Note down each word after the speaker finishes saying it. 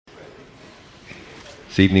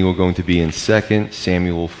This evening we're going to be in 2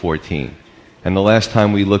 Samuel 14. And the last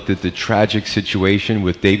time we looked at the tragic situation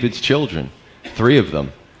with David's children, 3 of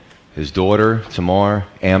them, his daughter Tamar,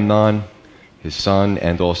 Amnon, his son,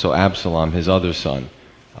 and also Absalom, his other son.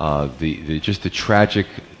 Just the tragic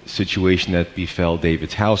situation that befell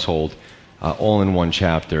David's household, all in one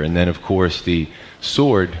chapter. And then, of course, the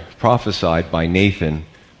sword prophesied by Nathan,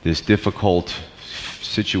 this difficult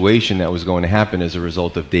situation that was going to happen as a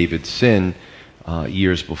result of David's sin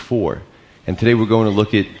years before. And today we're going to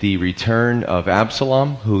look at the return of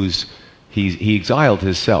Absalom, he exiled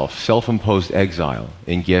himself, self-imposed exile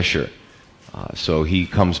in Geshur. So he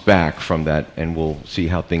comes back from that, and we'll see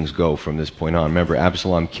how things go from this point on. Remember,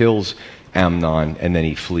 Absalom kills Amnon, and then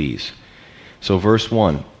he flees. So verse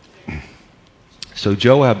 1. So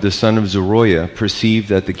Joab the son of Zeruiah perceived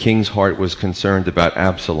that the king's heart was concerned about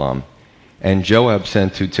Absalom. And Joab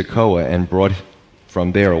sent to Tekoa and brought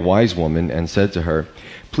from there a wise woman and said to her,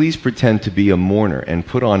 "Please pretend to be a mourner and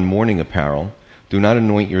put on mourning apparel. Do not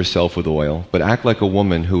anoint yourself with oil, but act like a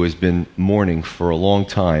woman who has been mourning for a long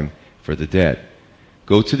time for the dead.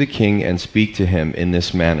 Go to the king and speak to him in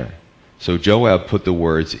this manner." So Joab put the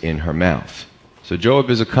words in her mouth. So Joab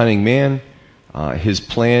is a cunning man. His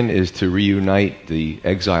plan is to reunite the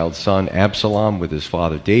exiled son Absalom with his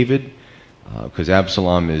father David, because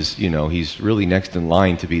Absalom is, he's really next in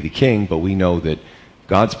line to be the king, but we know that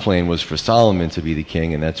God's plan was for Solomon to be the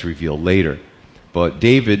king, and that's revealed later. But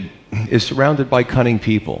David is surrounded by cunning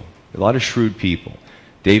people, a lot of shrewd people.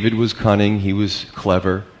 David was cunning, he was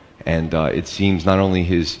clever, and it seems not only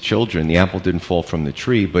his children, the apple didn't fall from the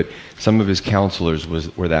tree, but some of his counselors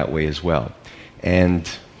were that way as well. And,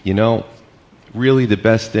 really the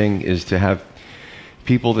best thing is to have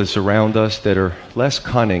people that surround us that are less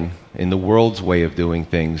cunning in the world's way of doing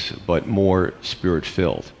things, but more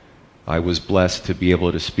spirit-filled. I was blessed to be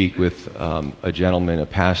able to speak with a gentleman, a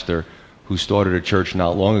pastor, who started a church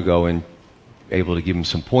not long ago, and able to give him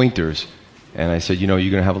some pointers. And I said, you're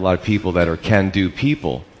going to have a lot of people that are can-do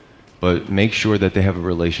people, but make sure that they have a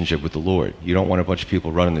relationship with the Lord. You don't want a bunch of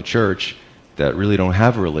people running the church that really don't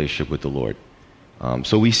have a relationship with the Lord.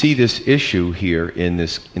 So we see this issue here in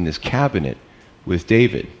this cabinet with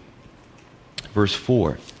David. Verse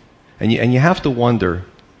 4. And you have to wonder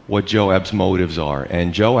what Joab's motives are.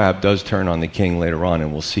 And Joab does turn on the king later on,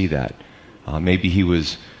 and we'll see that. Maybe he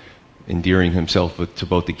was endearing himself to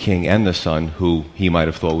both the king and the son, who he might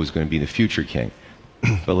have thought was going to be the future king.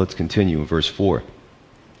 But let's continue in verse 4.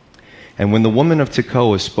 And when the woman of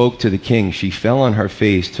Tekoa spoke to the king, she fell on her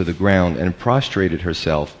face to the ground and prostrated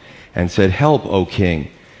herself and said, "Help, O king."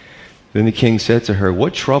 Then the king said to her,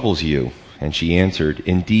 "What troubles you?" And she answered,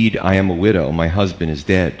 "Indeed, I am a widow. My husband is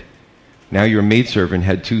dead. Now your maidservant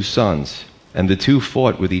had 2 sons, and the 2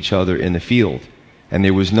 fought with each other in the field, and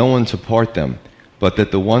there was no one to part them, but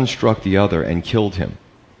that the one struck the other and killed him.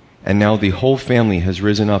 And now the whole family has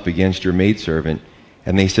risen up against your maidservant,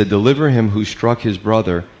 and they said, 'Deliver him who struck his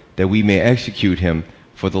brother, that we may execute him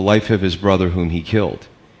for the life of his brother whom he killed.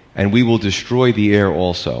 And we will destroy the heir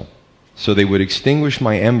also.' So they would extinguish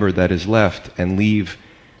my ember that is left, and leave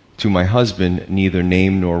to my husband neither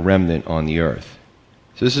name nor remnant on the earth."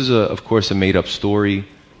 So this is, of course, a made-up story,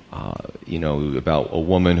 about a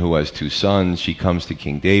woman who has 2 sons. She comes to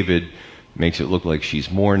King David, makes it look like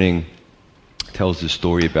she's mourning, tells the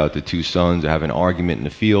story about the 2 sons who have an argument in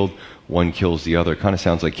the field. One kills the other. Kind of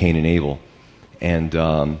sounds like Cain and Abel. And,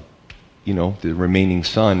 the remaining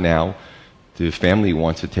son now, the family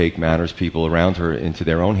wants to take matters, people around her, into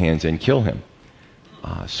their own hands and kill him.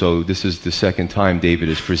 So this is the second time David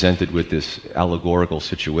is presented with this allegorical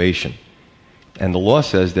situation. And the law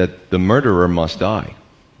says that the murderer must die.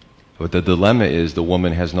 But the dilemma is the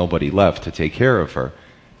woman has nobody left to take care of her.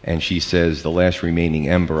 And she says, "The last remaining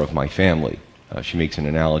ember of my family." She makes an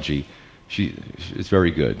analogy. It's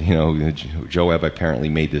very good. Joab apparently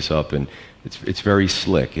made this up, and it's very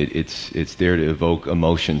slick. It's there to evoke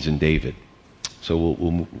emotions in David. So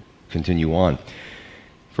we'll continue on.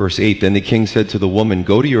 Verse 8, "Then the king said to the woman,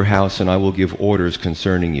 'Go to your house, and I will give orders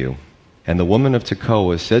concerning you.' And the woman of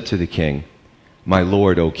Tekoa said to the king, 'My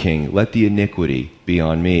lord, O king, let the iniquity be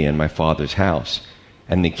on me and my father's house,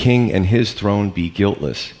 and the king and his throne be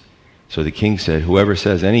guiltless.' So the king said, 'Whoever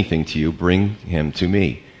says anything to you, bring him to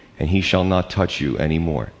me, and he shall not touch you any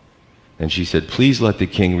more.' And she said, 'Please let the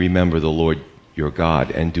king remember the Lord your God,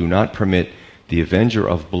 and do not permit the avenger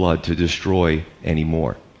of blood to destroy any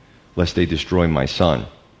more, lest they destroy my son.'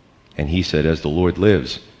 And he said, 'As the Lord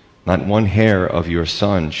lives, not one hair of your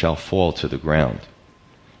son shall fall to the ground.'"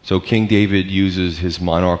 So King David uses his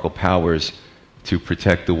monarchical powers to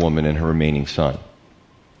protect the woman and her remaining son.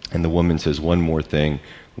 And the woman says one more thing,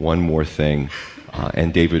 one more thing,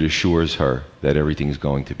 and David assures her that everything's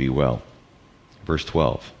going to be well. Verse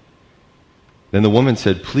 12. Then the woman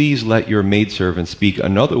said, "Please let your maidservant speak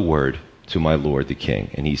another word to my lord the king."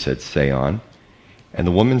 And he said, "Say on." And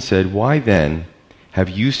the woman said, "Why then have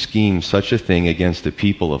you schemed such a thing against the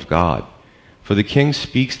people of God? For the king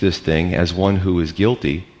speaks this thing as one who is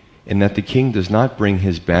guilty, in that the king does not bring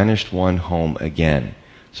his banished one home again."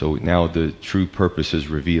 So now the true purpose is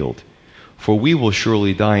revealed. "For we will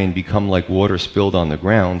surely die and become like water spilled on the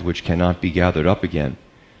ground, which cannot be gathered up again.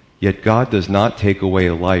 Yet God does not take away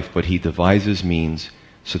a life, but he devises means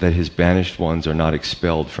so that his banished ones are not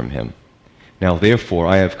expelled from him. Now therefore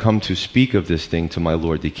I have come to speak of this thing to my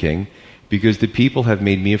lord the king, because the people have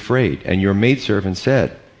made me afraid. And your maidservant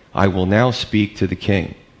said, I will now speak to the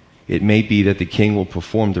king. It may be that the king will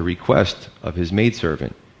perform the request of his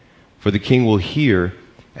maidservant. For the king will hear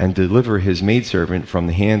and deliver his maidservant from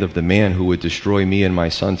the hand of the man who would destroy me and my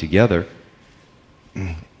son together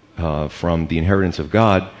from the inheritance of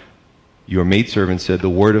God. Your maidservant said, the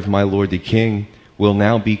word of my lord the king will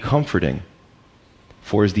now be comforting.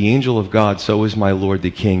 For as the angel of God, so is my lord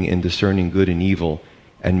the king in discerning good and evil.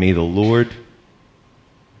 And may the Lord,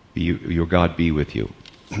 your God, be with you."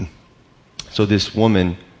 So this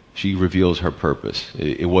woman, she reveals her purpose.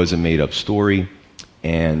 It was a made-up story,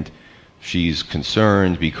 and she's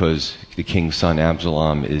concerned because the king's son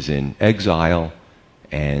Absalom is in exile,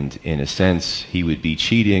 and in a sense, he would be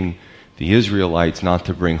cheating the Israelites not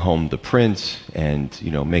to bring home the prince and,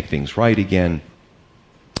 make things right again.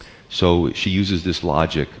 So she uses this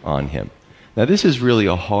logic on him. Now, this is really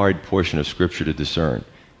a hard portion of Scripture to discern.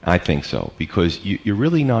 I think so, because you're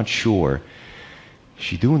really not sure. Is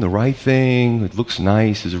she doing the right thing? It looks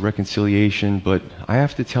nice as a reconciliation, but I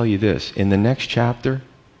have to tell you this. In the next chapter,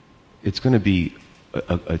 it's going to be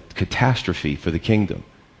a catastrophe for the kingdom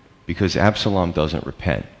because Absalom doesn't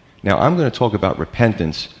repent. Now, I'm going to talk about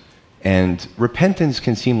repentance, and repentance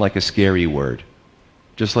can seem like a scary word.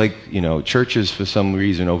 Just like, churches for some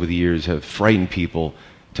reason over the years have frightened people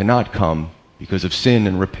to not come because of sin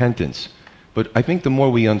and repentance. But I think the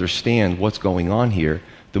more we understand what's going on here,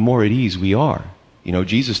 the more at ease we are.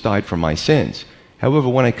 Jesus died for my sins. However,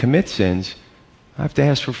 when I commit sins, I have to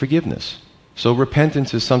ask for forgiveness. So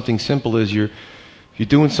repentance is something simple as you're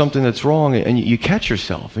doing something that's wrong and you catch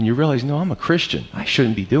yourself and you realize, no, I'm a Christian. I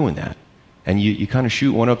shouldn't be doing that. And you kind of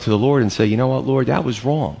shoot one up to the Lord and say, you know what, Lord, that was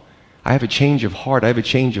wrong. I have a change of heart. I have a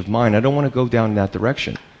change of mind. I don't want to go down in that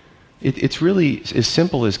direction. It's really as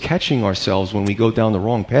simple as catching ourselves when we go down the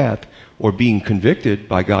wrong path or being convicted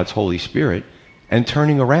by God's Holy Spirit and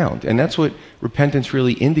turning around. And that's what repentance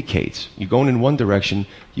really indicates. You're going in one direction,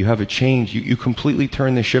 you have a change, you completely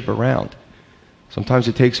turn the ship around. Sometimes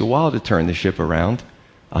it takes a while to turn the ship around,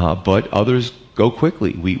 but others go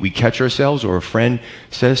quickly. We catch ourselves, or a friend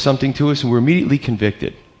says something to us and we're immediately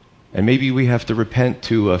convicted. And maybe we have to repent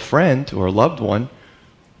to a friend or a loved one,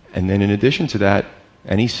 and then in addition to that,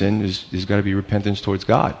 any sin there's got to be repentance towards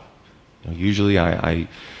God. Usually I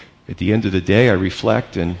at the end of the day, I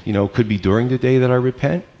reflect, and, it could be during the day that I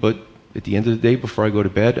repent, but at the end of the day, before I go to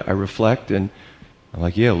bed, I reflect, and I'm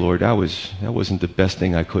like, yeah, Lord, that wasn't the best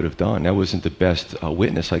thing I could have done. That wasn't the best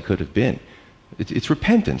witness I could have been. It's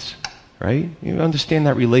repentance, right? You understand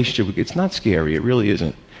that relationship. It's not scary. It really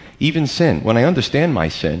isn't. Even sin, when I understand my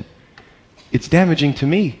sin, it's damaging to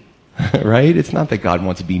me, right? It's not that God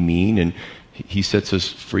wants to be mean and he sets us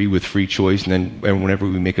free with free choice, and whenever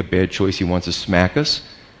we make a bad choice, he wants to smack us.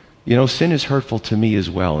 Sin is hurtful to me as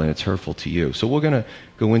well, and it's hurtful to you. So we're going to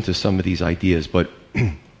go into some of these ideas, but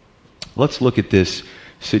let's look at this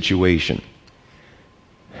situation.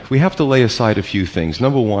 We have to lay aside a few things.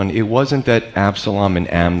 Number one, it wasn't that Absalom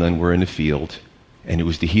and Amnon were in the field, and it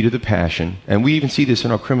was the heat of the passion, and we even see this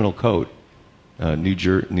in our criminal code. New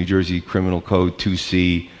Jersey Criminal Code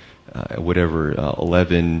 2C,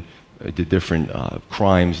 11, the different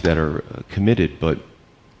crimes that are committed, but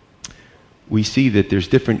we see that there's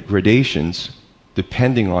different gradations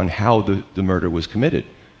depending on how the murder was committed.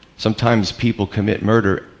 Sometimes people commit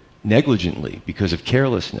murder negligently because of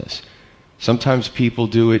carelessness. Sometimes people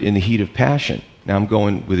do it in the heat of passion. Now I'm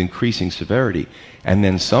going with increasing severity. And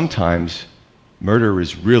then sometimes murder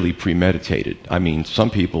is really premeditated. I mean, some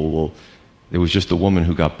people will... There was just a woman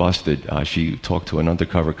who got busted. She talked to an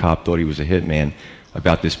undercover cop, thought he was a hitman,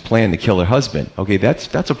 about this plan to kill her husband. Okay,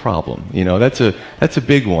 that's a problem. That's a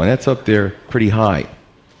big one. That's up there pretty high.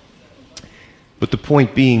 But the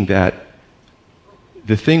point being that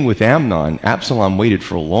the thing with Amnon, Absalom waited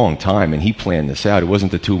for a long time and he planned this out. It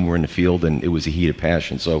wasn't the two of them were in the field and it was a heat of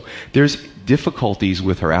passion. So there's difficulties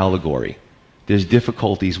with her allegory. There's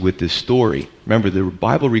difficulties with this story. Remember, the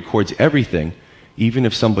Bible records everything, even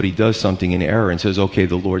if somebody does something in error and says, okay,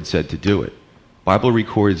 the Lord said to do it. Bible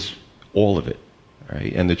records all of it,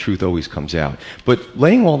 right? And the truth always comes out. But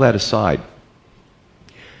laying all that aside,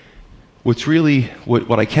 what's really,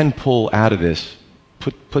 what I can pull out of this,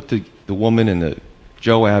 put the woman and the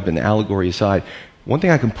Joab and the allegory aside, one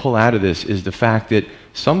thing I can pull out of this is the fact that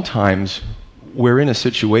sometimes we're in a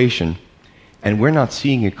situation and we're not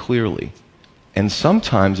seeing it clearly. And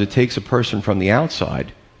sometimes it takes a person from the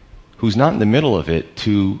outside who's not in the middle of it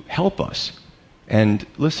to help us. And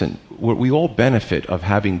listen, we all benefit of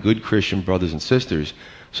having good Christian brothers and sisters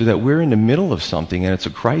so that we're in the middle of something and it's a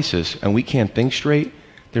crisis and we can't think straight.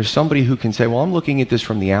 There's somebody who can say, well, I'm looking at this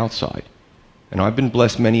from the outside. And I've been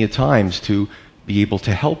blessed many a times to be able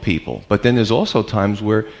to help people. But then there's also times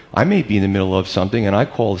where I may be in the middle of something and I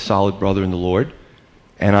call a solid brother in the Lord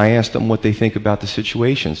and I ask them what they think about the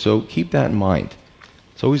situation. So keep that in mind.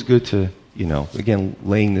 It's always good to, again,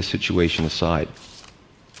 laying this situation aside.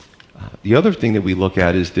 The other thing that we look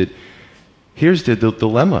at is that here's the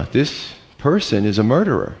dilemma. This person is a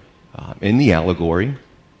murderer in the allegory,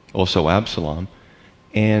 also Absalom,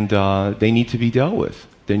 and they need to be dealt with.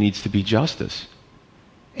 There needs to be justice.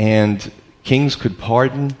 And kings could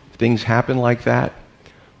pardon, things happen like that.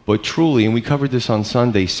 But truly, and we covered this on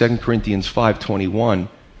Sunday, 2 Corinthians 5:21,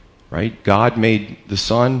 right? God made the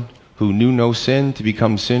Son who knew no sin to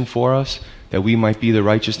become sin for us, that we might be the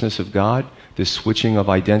righteousness of God, this switching of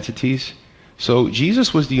identities. So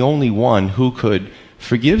Jesus was the only one who could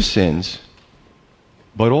forgive sins,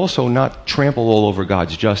 but also not trample all over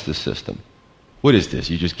God's justice system. What is this?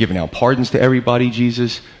 You're just giving out pardons to everybody,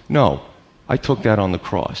 Jesus? No. I took that on the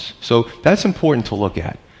cross. So that's important to look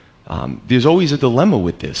at. There's always a dilemma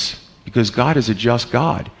with this because God is a just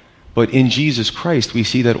God. But in Jesus Christ, we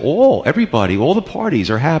see that everybody, all the parties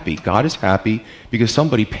are happy. God is happy because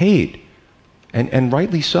somebody paid. And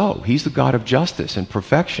rightly so. He's the God of justice and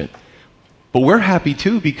perfection. But we're happy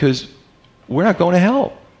too because we're not going to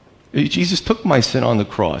hell. Jesus took my sin on the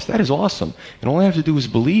cross. That is awesome. And all I have to do is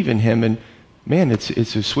believe in him. And man, it's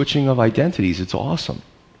a switching of identities. It's awesome.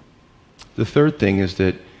 The third thing is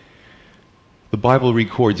that the Bible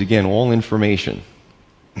records, again, all information.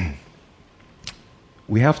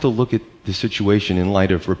 We have to look at the situation in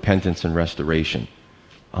light of repentance and restoration.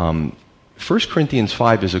 1 Corinthians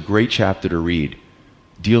 5 is a great chapter to read,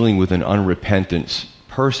 dealing with an unrepentant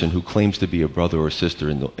person who claims to be a brother or sister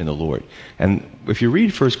in the Lord. And if you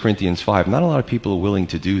read 1 Corinthians 5, not a lot of people are willing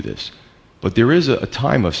to do this. But there is a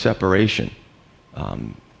time of separation.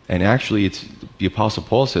 And actually, the Apostle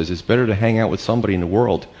Paul says it's better to hang out with somebody in the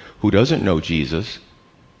world who doesn't know Jesus,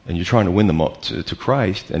 and you're trying to win them up to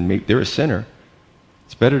Christ, and they're a sinner.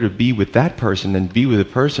 It's better to be with that person than be with a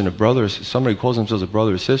person, a brother, somebody who calls themselves a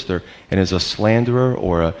brother or sister, and is a slanderer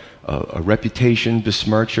or a reputation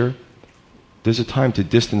besmircher. There's a time to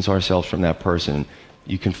distance ourselves from that person.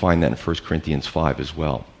 You can find that in 1 Corinthians 5 as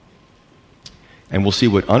well. And we'll see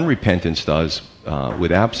what unrepentance does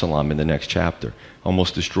with Absalom in the next chapter.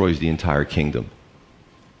 Almost destroys the entire kingdom.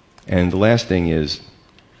 And the last thing is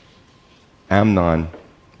Amnon.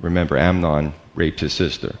 Remember, Amnon raped his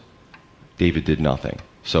sister. David did nothing.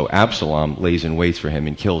 So Absalom lays in wait for him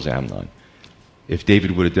and kills Amnon. If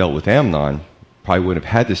David would have dealt with Amnon, probably wouldn't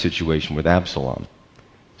have had the situation with Absalom.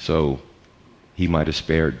 So he might have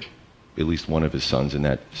spared at least one of his sons in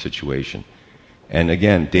that situation. And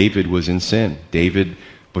again, David was in sin.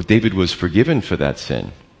 But David was forgiven for that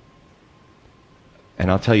sin. And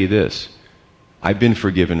I'll tell you this, I've been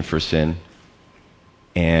forgiven for sin,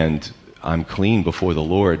 and I'm clean before the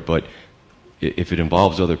Lord, but if it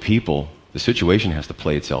involves other people, the situation has to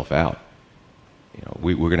play itself out.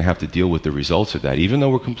 We're going to have to deal with the results of that, even though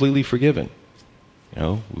we're completely forgiven.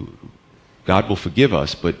 God will forgive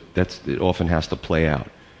us, but it often has to play out.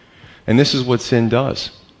 And this is what sin does.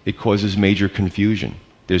 It causes major confusion.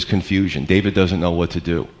 There's confusion. David doesn't know what to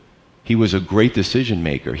do. He was a great decision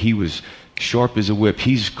maker. He was sharp as a whip.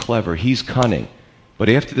 He's clever. He's cunning. But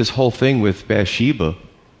after this whole thing with Bathsheba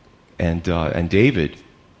and David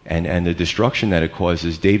and the destruction that it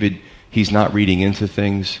causes, David, he's not reading into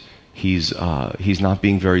things. He's not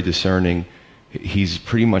being very discerning. He's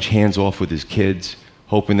pretty much hands off with his kids,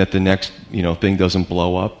 hoping that the next thing doesn't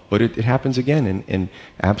blow up. But it happens again in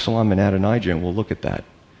Absalom and Adonijah, and we'll look at that.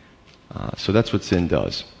 So that's what sin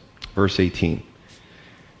does. Verse 18.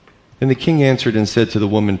 Then the king answered and said to the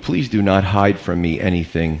woman, "Please do not hide from me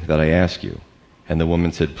anything that I ask you." And the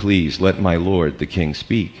woman said, "Please, let my lord, the king,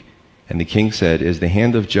 speak." And the king said, "Is the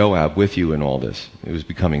hand of Joab with you in all this?" It was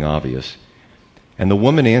becoming obvious. And the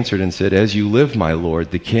woman answered and said, "As you live, my lord,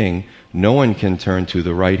 the king, no one can turn to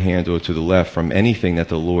the right hand or to the left from anything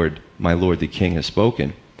that my lord, the king, has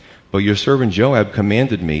spoken. But your servant Joab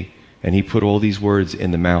commanded me, and he put all these words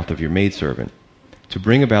in the mouth of your maidservant. To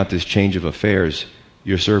bring about this change of affairs,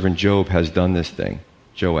 your servant Joab has done this thing,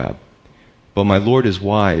 Joab. But my Lord is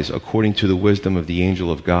wise, according to the wisdom of the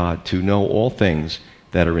angel of God, to know all things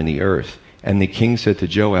that are in the earth. And the king said to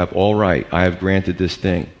Joab, all right, I have granted this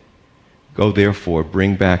thing. Go therefore,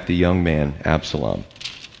 bring back the young man, Absalom.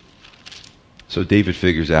 So David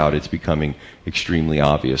figures out it's becoming extremely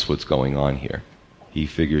obvious what's going on here. He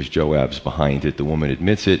figures Joab's behind it. The woman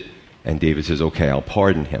admits it, and David says, okay, I'll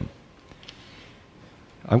pardon him.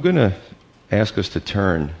 I'm going to ask us to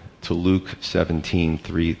turn to Luke 17,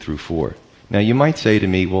 3 through 4. Now, you might say to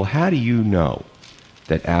me, well, how do you know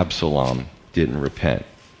that Absalom didn't repent?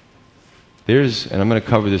 And I'm going to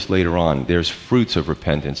cover this later on, there's fruits of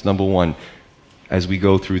repentance. Number one, as we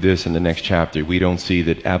go through this in the next chapter, we don't see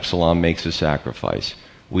that Absalom makes a sacrifice.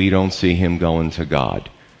 We don't see him going to God.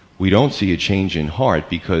 We don't see a change in heart,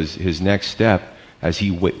 because his next step, as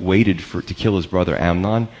he waited to kill his brother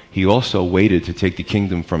Amnon, he also waited to take the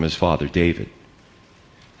kingdom from his father David.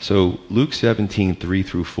 So Luke 17, 3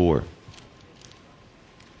 through 4.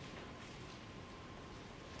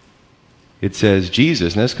 It says,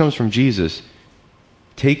 Jesus, and this comes from Jesus,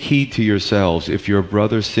 take heed to yourselves. If your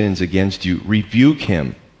brother sins against you, rebuke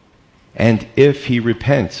him. And if he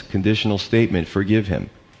repents, conditional statement, forgive him.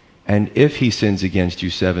 And if he sins against you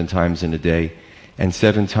 7 times in a day, and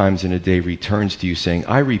 7 times in a day returns to you saying,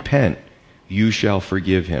 I repent, you shall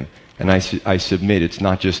forgive him. And I submit, it's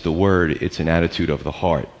not just the word, it's an attitude of the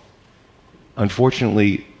heart.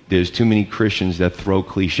 Unfortunately, there's too many Christians that throw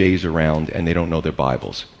cliches around and they don't know their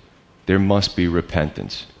Bibles. There must be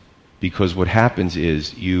repentance. Because what happens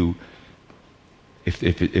is if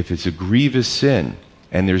it's a grievous sin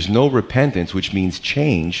and there's no repentance, which means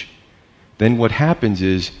change, then what happens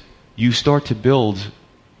is you start to build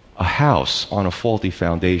a house on a faulty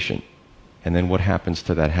foundation. And then what happens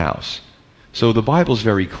to that house? So the Bible's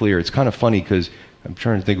very clear. It's kind of funny because I'm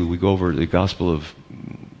trying to think, we go over the Gospel of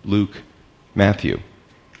Luke, Matthew,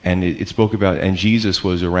 and it spoke about, and Jesus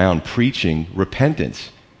was around preaching repentance.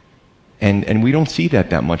 And we don't see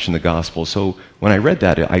that much in the Gospel. So when I read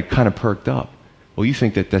that, I kind of perked up. Well, you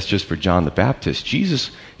think that that's just for John the Baptist.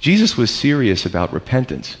 Jesus was serious about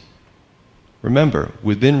repentance. Remember,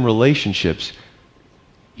 within relationships,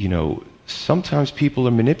 sometimes people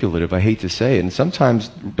are manipulative, I hate to say it, and sometimes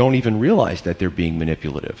don't even realize that they're being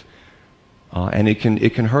manipulative. And it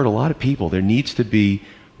can hurt a lot of people. There needs to be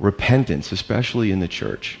repentance, especially in the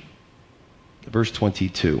church. Verse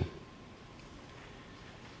 22.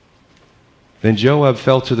 Then Joab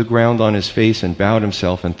fell to the ground on his face and bowed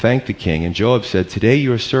himself and thanked the king. And Joab said, today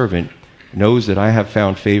your servant knows that I have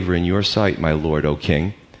found favor in your sight, my lord, O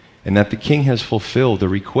king, and that the king has fulfilled the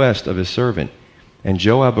request of his servant. And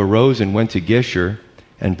Joab arose and went to Geshur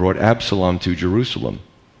and brought Absalom to Jerusalem.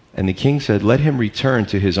 And the king said, let him return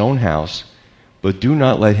to his own house, but do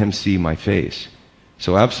not let him see my face.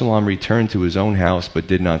 So Absalom returned to his own house, but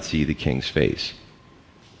did not see the king's face.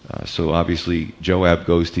 So obviously Joab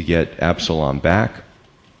goes to get Absalom back.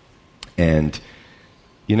 And,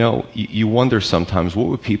 you wonder sometimes, what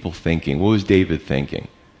were people thinking? What was David thinking?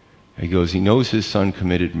 He knows his son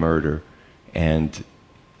committed murder, and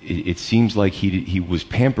it seems like he was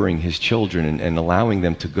pampering his children and allowing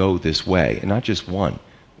them to go this way. And not just one,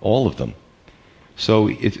 all of them. So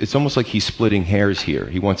it's almost like he's splitting hairs here.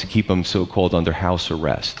 He wants to keep them so-called under house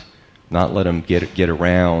arrest. Not let them get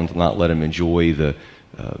around, not let them enjoy the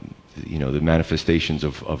manifestations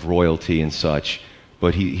of royalty and such,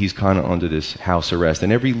 but he's kind of under this house arrest.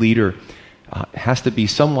 And every leader has to be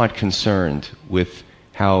somewhat concerned with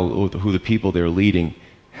who the people they're leading,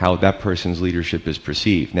 how that person's leadership is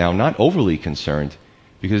perceived. Now, not overly concerned,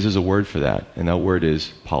 because there's a word for that, and that word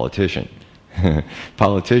is politician.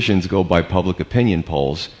 Politicians go by public opinion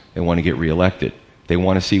polls. They want to get reelected. They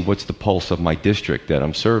want to see what's the pulse of my district that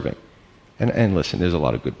I'm serving. And listen, there's a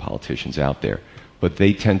lot of good politicians out there, but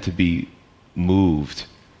they tend to be moved,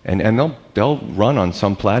 and they'll run on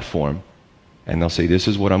some platform, and they'll say, this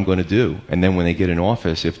is what I'm going to do. And then when they get in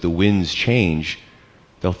office, if the winds change,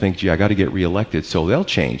 they'll think, gee, I got to get reelected. So they'll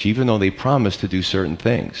change, even though they promise to do certain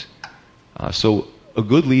things. So a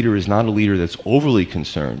good leader is not a leader that's overly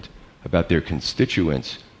concerned about their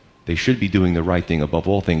constituents. They should be doing the right thing above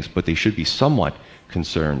all things, but they should be somewhat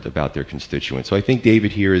concerned about their constituents. So I think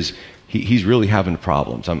David here he's really having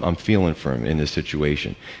problems. I'm feeling for him in this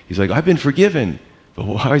situation. He's like, I've been forgiven, but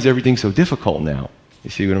why is everything so difficult now? You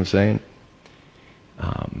see what I'm saying?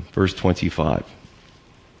 Verse 25.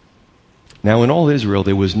 Now in all Israel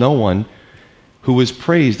there was no one who was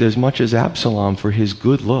praised as much as Absalom for his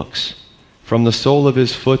good looks. From the sole of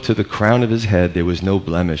his foot to the crown of his head, there was no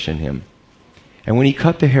blemish in him. And when he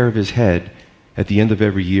cut the hair of his head at the end of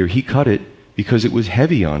every year, he cut it because it was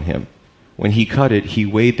heavy on him. When he cut it, he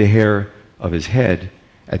weighed the hair of his head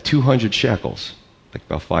at 200 shekels, like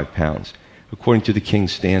about 5 pounds, according to the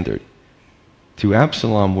king's standard. To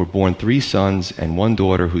Absalom were born 3 sons and 1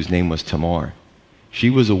 daughter whose name was Tamar. She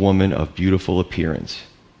was a woman of beautiful appearance.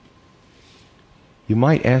 You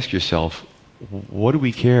might ask yourself, what do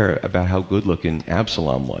we care about how good-looking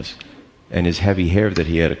Absalom was and his heavy hair that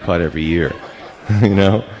he had to cut every year? You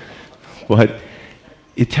know? But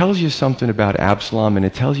it tells you something about Absalom, and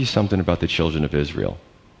it tells you something about the children of Israel.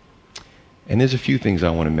 And there's a few things I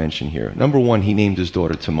want to mention here. Number 1, he named his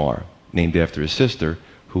daughter Tamar, named after his sister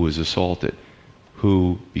who was assaulted,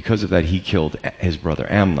 who, because of that, he killed his brother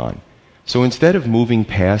Amnon. So instead of moving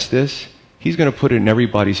past this, he's going to put it in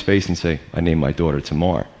everybody's face and say, I named my daughter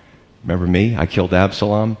Tamar. Remember me? I killed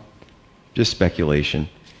Absalom? Just speculation.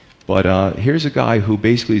 But here's a guy who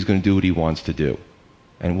basically is going to do what he wants to do.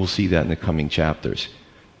 And we'll see that in the coming chapters.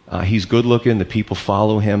 He's good looking, the people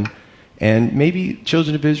follow him. And maybe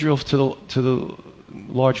children of Israel, to the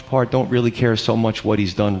large part, don't really care so much what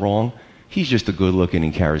he's done wrong. He's just a good looking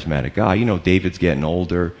and charismatic guy. You know, David's getting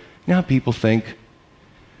older. You know how people think?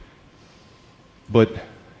 But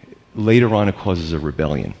later on, it causes a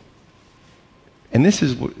rebellion. And this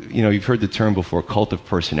is, you know, you've heard the term before, cult of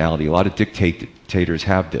personality. A lot of dictators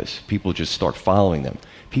have this. People just start following them.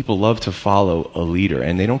 People love to follow a leader,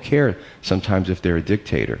 and they don't care sometimes if they're a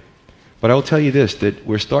dictator. But I will tell you this, that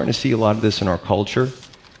we're starting to see a lot of this in our culture,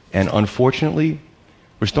 and unfortunately,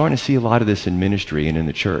 we're starting to see a lot of this in ministry and in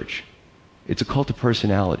the church. It's a cult of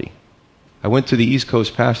personality. I went to the East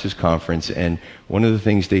Coast Pastors Conference, and one of the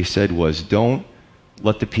things they said was, don't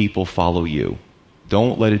let the people follow you.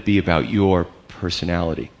 Don't let it be about your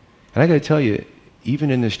personality. And I got to tell you, even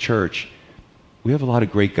in this church, we have a lot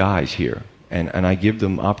of great guys here, and I give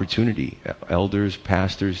them opportunity, elders,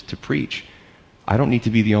 pastors, to preach. I don't need to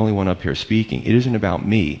be the only one up here speaking. It isn't about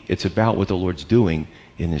me. It's about what the Lord's doing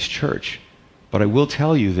in this church. But I will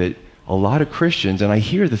tell you that a lot of Christians, and I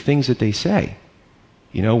hear the things that they say,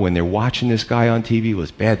 you know, when they're watching this guy on TV, well,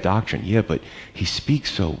 it's bad doctrine. Yeah, but he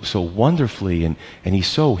speaks so wonderfully, and he's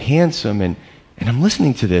so handsome, and I'm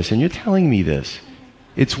listening to this, and you're telling me this.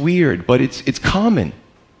 It's weird, but it's common.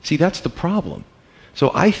 See, that's the problem. So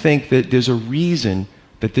I think that there's a reason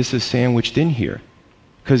that this is sandwiched in here,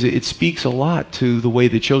 because it speaks a lot to the way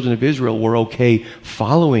the children of Israel were okay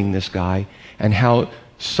following this guy, and how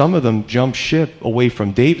some of them jumped ship away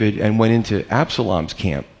from David and went into Absalom's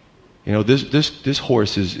camp. You know, this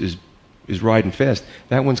horse is riding fast.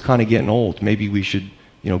 That one's kind of getting old. Maybe we should,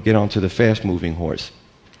 you know, get onto the fast-moving horse.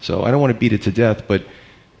 So I don't want to beat it to death, but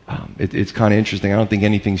it's kind of interesting. I don't think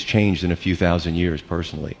anything's changed in a few thousand years,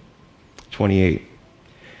 personally. 28.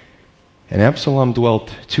 And Absalom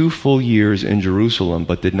dwelt 2 full years in Jerusalem,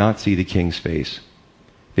 but did not see the king's face.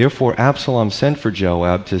 Therefore Absalom sent for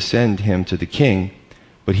Joab to send him to the king,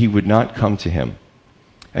 but he would not come to him.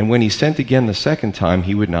 And when he sent again the second time,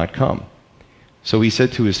 he would not come. So he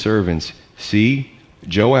said to his servants, See,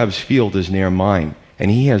 Joab's field is near mine, and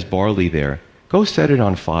he has barley there. Go set it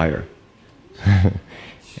on fire.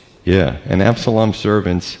 Yeah, and Absalom's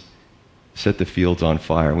servants set the fields on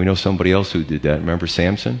fire. We know somebody else who did that. Remember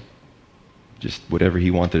Samson? Just whatever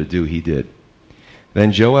he wanted to do, he did.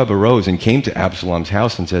 Then Joab arose and came to Absalom's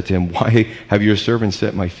house and said to him, Why have your servants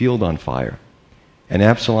set my field on fire? And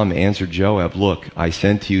Absalom answered Joab, Look, I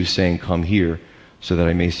sent to you saying, Come here, so that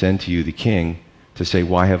I may send to you the king to say,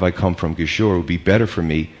 Why have I come from Geshur? It would be better for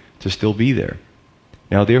me to still be there.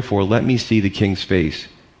 Now therefore let me see the king's face,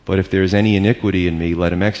 but if there is any iniquity in me,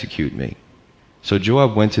 let him execute me. So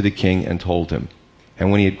Joab went to the king and told him.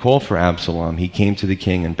 And when he had called for Absalom, he came to the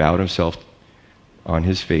king and bowed himself on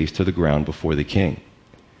his face to the ground before the king.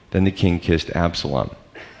 Then the king kissed Absalom.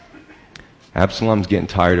 Absalom's getting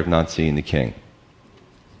tired of not seeing the king.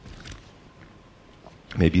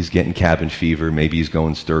 Maybe he's getting cabin fever. Maybe he's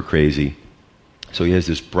going stir crazy. So he has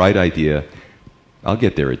this bright idea. I'll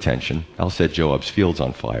get their attention. I'll set Joab's fields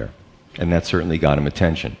on fire. And that certainly got him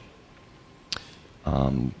attention.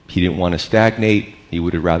 He didn't want to stagnate. He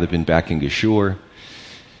would have rather been back in Geshur.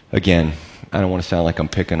 Again, I don't want to sound like I'm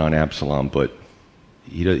picking on Absalom, but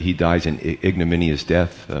he dies an ignominious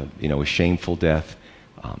death, a shameful death.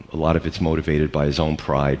 A lot of it's motivated by his own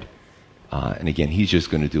pride. And again, he's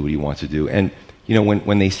just going to do what he wants to do. And, you know,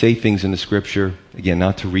 when they say things in the scripture, again,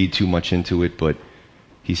 not to read too much into it, but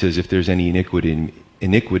he says, if there's any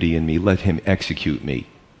iniquity in me, let him execute me.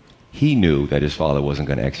 He knew that his father wasn't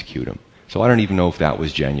going to execute him. So I don't even know if that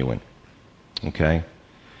was genuine. Okay?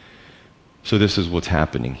 So this is what's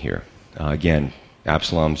happening here. Again,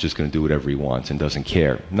 Absalom's just going to do whatever he wants and doesn't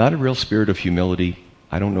care. Not a real spirit of humility.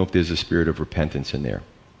 I don't know if there's a spirit of repentance in there.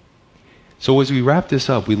 So as we wrap this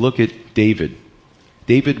up, we look at David.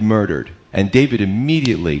 David murdered, and David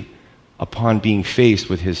immediately, upon being faced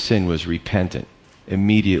with his sin, was repentant.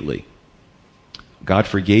 Immediately. God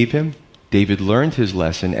forgave him. David learned his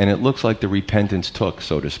lesson, and it looks like the repentance took,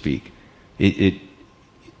 so to speak.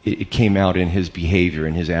 It came out in his behavior,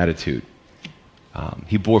 in his attitude.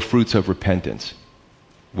 He bore fruits of repentance.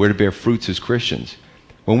 We're to bear fruits as Christians.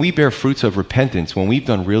 When we bear fruits of repentance, when we've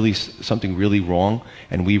done something really wrong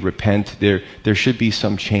and we repent, there should be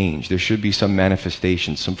some change. There should be some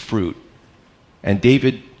manifestation, some fruit. And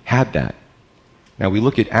David had that. Now we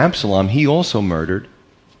look at Absalom. He also murdered.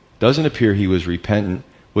 Doesn't appear he was repentant.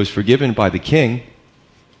 Was forgiven by the king,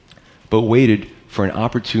 but waited for an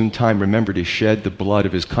opportune time, remember, to shed the blood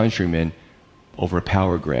of his countrymen over a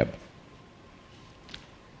power grab.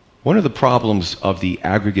 One of the problems of the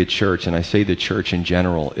aggregate church, and I say the church in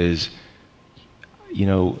general, is,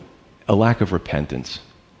 a lack of repentance.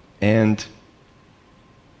 And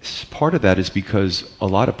part of that is because a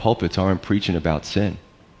lot of pulpits aren't preaching about sin.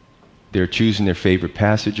 They're choosing their favorite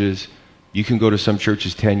passages. You can go to some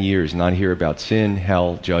churches 10 years and not hear about sin,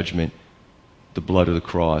 hell, judgment, the blood of the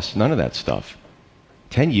cross, none of that stuff.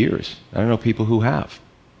 10 years. I don't know people who have.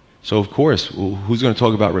 So of course, who's going to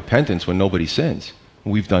talk about repentance when nobody sins?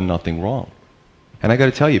 We've done nothing wrong. And I got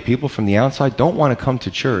to tell you, people from the outside don't want to come to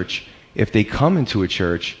church if they come into a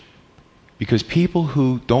church, because people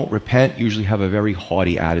who don't repent usually have a very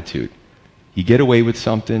haughty attitude. You get away with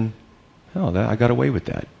something, I got away with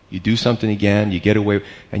that. You do something again, you get away,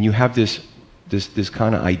 and you have this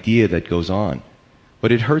kind of idea that goes on.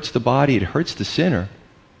 But it hurts the body, it hurts the sinner,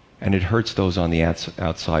 and it hurts those on the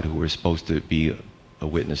outside who we're supposed to be a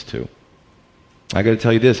witness to. I got to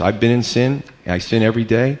tell you this, I've been in sin, I sin every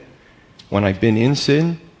day. When I've been in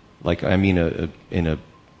sin, in a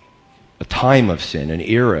time of sin, an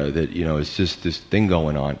era that, it's just this thing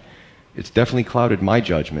going on, it's definitely clouded my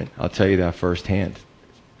judgment. I'll tell you that firsthand.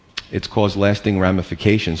 It's caused lasting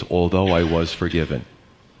ramifications, although I was forgiven.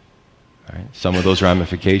 All right? Some of those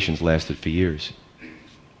ramifications lasted for years.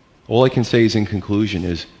 All I can say is, in conclusion,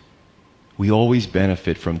 is we always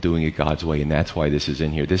benefit from doing it God's way, and that's why this is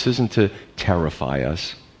in here. This isn't to terrify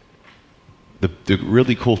us. The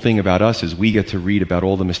really cool thing about us is we get to read about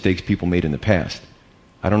all the mistakes people made in the past.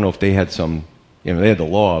 I don't know if they had they had the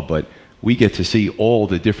law, but we get to see all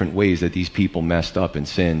the different ways that these people messed up and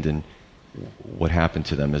sinned and what happened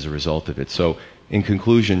to them as a result of it. So, in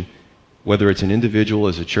conclusion, whether it's an individual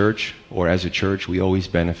as a church or as a church, we always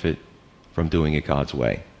benefit from doing it God's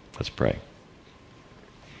way. Let's pray.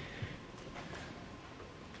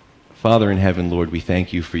 Father in heaven, Lord, we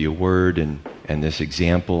thank you for your word and this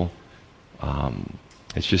example.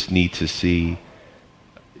 It's just neat to see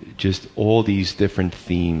just all these different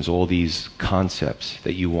themes, all these concepts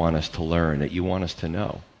that you want us to learn, that you want us to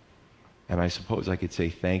know. And I suppose I could say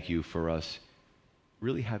thank you for us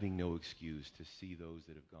really having no excuse to see those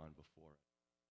that have gone before.